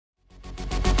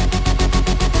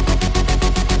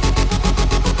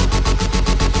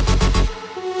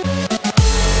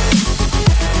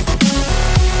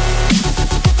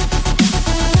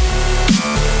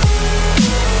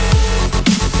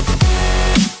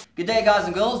Good day guys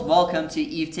and girls, welcome to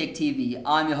Evetech TV.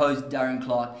 I'm your host Darren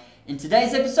Clark. In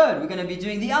today's episode we're going to be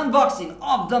doing the unboxing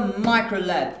of the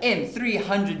Microlab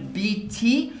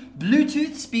M300BT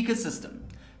Bluetooth speaker system.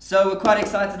 So we're quite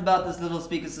excited about this little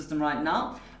speaker system right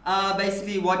now.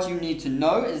 Basically what you need to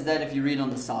know is that if you read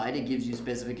on the side it gives you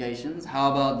specifications.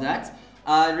 How about that?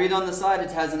 Read on the side,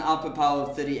 it has an output power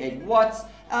of 38 watts.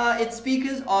 Its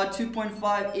speakers are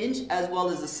 2.5 inch as well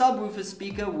as a subwoofer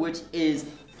speaker which is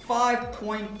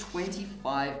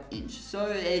 5.25 inch. So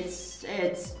it's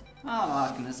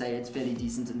how can I say, it's fairly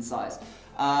decent in size.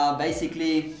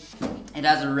 Basically it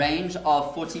has a range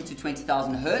of 14 to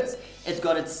 20,000 hertz. It's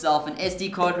got itself an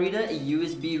SD card reader, a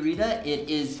USB reader. It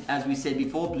is, as we said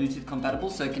before, Bluetooth compatible,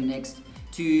 so it connects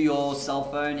to your cell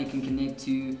phone, it can connect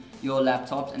to your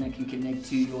laptops, and it can connect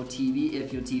to your TV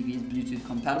if your TV is Bluetooth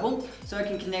compatible. So it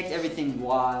can connect everything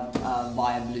via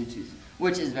Bluetooth,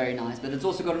 which is very nice. But it's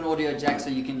also got an audio jack, so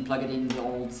you can plug it in the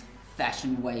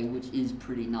old-fashioned way, which is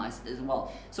pretty nice as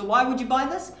well. So why would you buy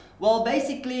this? Well,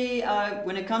 basically,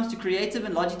 when it comes to Creative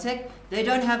and Logitech, they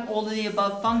don't have all of the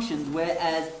above functions,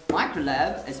 whereas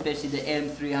Microlab, especially the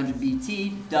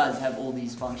M300BT, does have all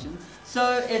these functions.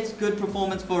 So it's good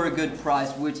performance for a good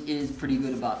price, which is pretty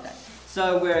good about that.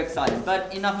 So we're excited.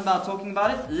 But enough about talking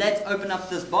about it. Let's open up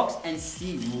this box and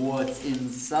see what's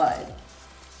inside.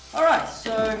 Alright,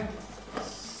 so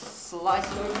slice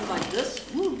it open like this.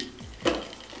 Woo.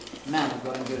 Man, I've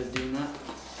gotten good at doing that.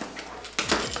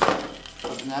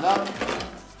 Open that up.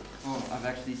 Oh, I've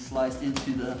actually sliced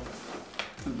into the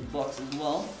box as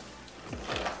well.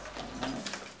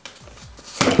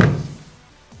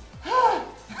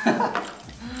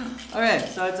 Okay,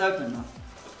 so it's open now.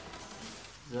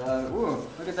 So, ooh,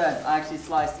 look at that. I actually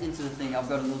sliced into the thing. I've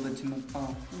got a little bit too much.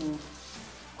 Oh.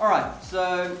 Alright,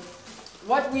 so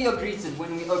what we are greeted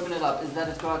when we open it up is that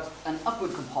it's got an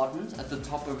upward compartment at the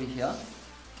top over here.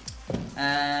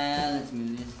 And let's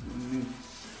move this.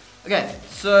 Okay,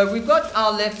 so we've got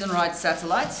our left and right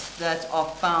satellites that are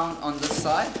found on this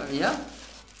side over here.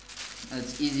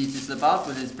 It's easy to slip out,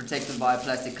 but it's protected by a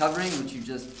plastic covering, which you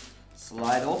just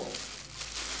slide off,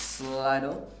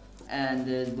 and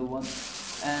there's the one.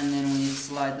 And then we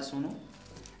slide this one off,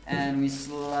 and we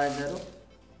slide that off,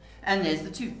 and there's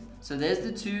the two. So there's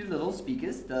the two little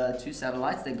speakers, the two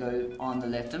satellites that go on the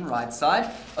left and right side.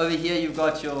 Over here you've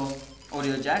got your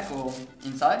audio jack or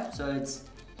inside, so it's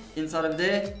inside of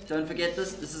there. Don't forget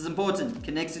this is important.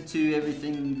 Connects it to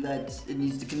everything that it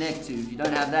needs to connect to. If you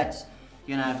don't have that,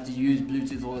 you're gonna have to use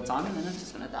Bluetooth all the time and then it's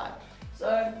just gonna die.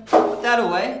 So put that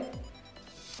away,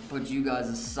 put you guys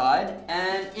aside,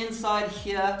 and inside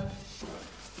here,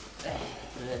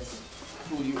 let's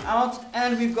pull you out,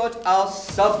 and we've got our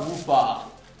subwoofer,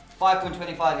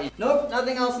 5.25 inch. Nope,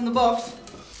 nothing else in the box.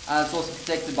 It's also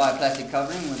protected by a plastic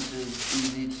covering, which is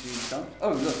easy to dump.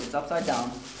 Oh look, it's upside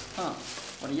down. Huh,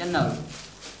 what do you know?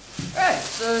 Alright,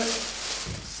 so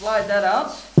slide that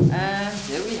out, and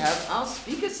there we have our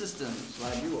speaker system.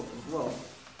 Slide you off as well.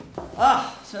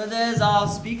 So there's our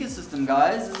speaker system,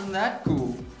 guys. Isn't that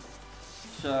cool?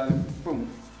 So, boom.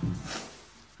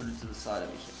 Put it to the side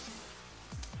over here.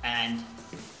 And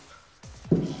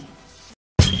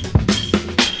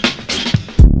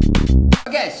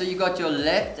okay, so you got your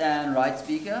left and right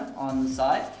speaker on the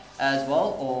side as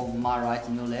well, or my right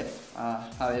and your left,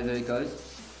 however it goes.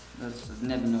 I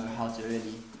never know how to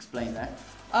really explain that.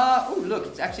 Oh look,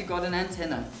 it's actually got an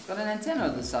antenna. It's got an antenna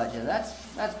on the side here.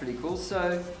 That's pretty cool.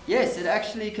 So yes, it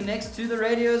actually connects to the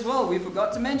radio as well. We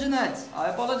forgot to mention that. I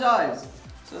apologize.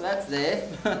 So that's there.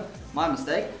 My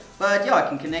mistake. But yeah, I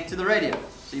can connect to the radio.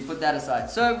 So you put that aside.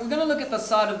 So we're going to look at the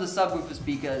side of the subwoofer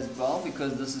speaker as well,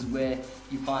 because this is where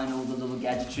you find all the little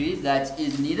gadgetry that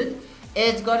is needed.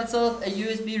 It's got itself a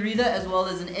USB reader as well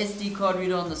as an SD card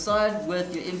reader on the side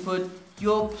with your input,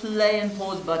 your play and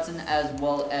pause button, as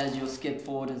well as your skip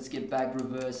forward and skip back,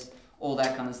 reverse, all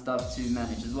that kind of stuff to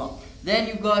manage as well. Then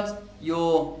you've got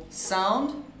your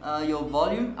sound, your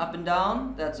volume up and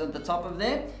down, that's at the top of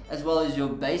there, as well as your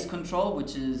bass control,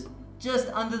 which is just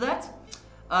under that.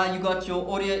 You got your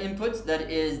audio input that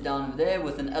is down over there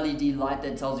with an LED light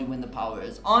that tells you when the power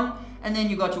is on, and then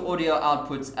you got your audio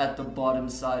outputs at the bottom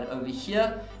side over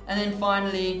here, and then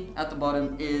finally at the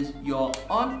bottom is your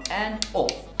on and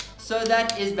off. So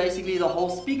that is basically the whole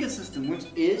speaker system, which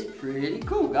is pretty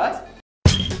cool, guys.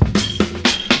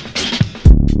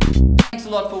 Thanks a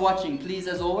lot for watching. Please,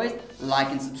 as always,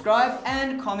 like and subscribe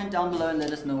and comment down below and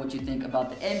let us know what you think about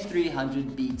the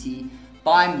M300BT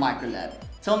by Microlab.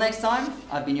 Till next time,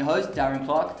 I've been your host, Darren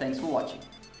Clark. Thanks for watching.